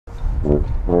The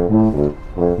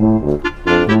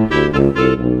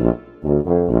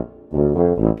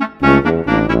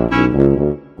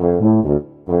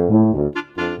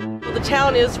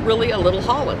town is really a little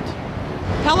Holland.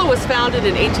 Pella was founded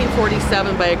in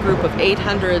 1847 by a group of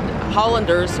 800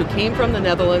 Hollanders who came from the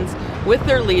Netherlands with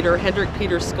their leader, Hendrik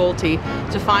Peter Schulte,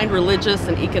 to find religious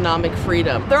and economic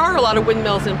freedom. There are a lot of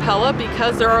windmills in Pella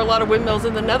because there are a lot of windmills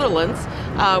in the Netherlands.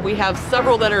 We have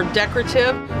several that are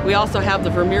decorative. We also have the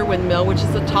Vermeer windmill, which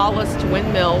is the tallest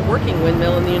windmill, working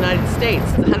windmill in the United States.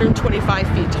 It's 125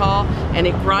 feet tall and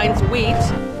it grinds wheat.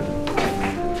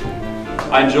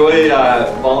 I enjoy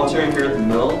volunteering here at the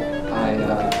mill.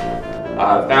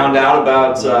 I found out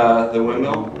about the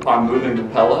windmill upon moving to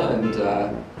Pella and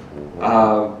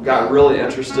got really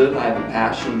interested. I have a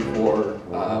passion for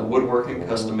woodworking,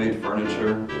 custom-made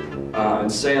furniture,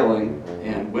 and sailing,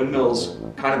 and windmills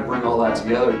kind of bring all that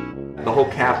together. The whole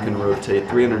cap can rotate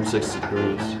 360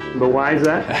 degrees. But why is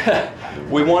that?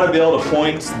 We want to be able to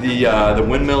point the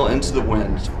windmill into the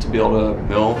wind to be able to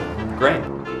mill grain.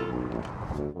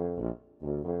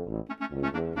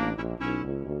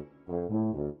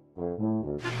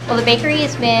 Well, the bakery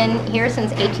has been here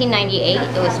since 1898.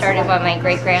 It was started by my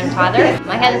great-grandfather.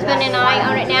 My husband and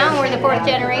I own it now, and we're the fourth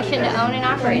generation to own and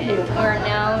operate it. We're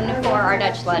known for our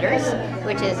Dutch letters,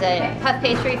 which is a puff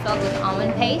pastry filled with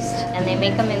almond paste, and they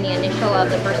make them in the initial of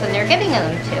the person they're giving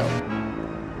them to.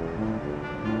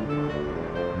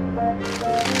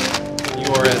 You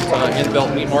are at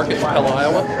Inbelt Meat Market in Pella,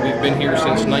 Iowa. We've been here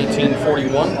since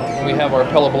 1941. We have our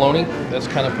Pella bologna. That's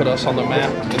kind of put us on the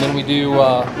map. And then we do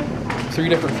 3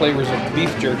 different flavors of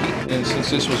beef jerky. And since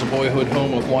this was a boyhood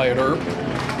home of Wyatt Earp,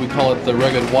 we call it the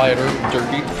rugged Wyatt Earp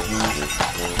jerky.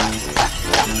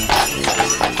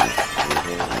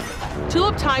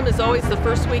 Tulip time is always the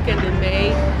first weekend in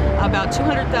May. About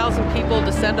 200,000 people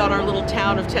descend on our little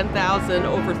town of 10,000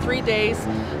 over 3 days.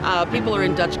 People are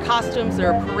in Dutch costumes,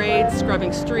 there are parades,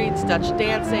 scrubbing streets, Dutch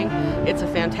dancing. It's a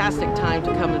fantastic time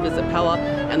to come and visit Pella,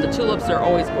 and the tulips are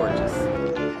always gorgeous.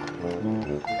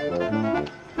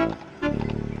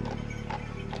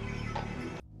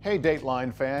 Hey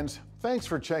Dateline fans, thanks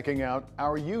for checking out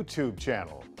our YouTube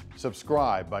channel.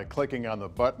 Subscribe by clicking on the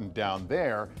button down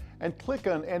there and click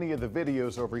on any of the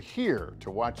videos over here to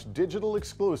watch digital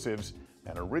exclusives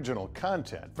and original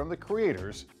content from the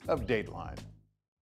creators of Dateline.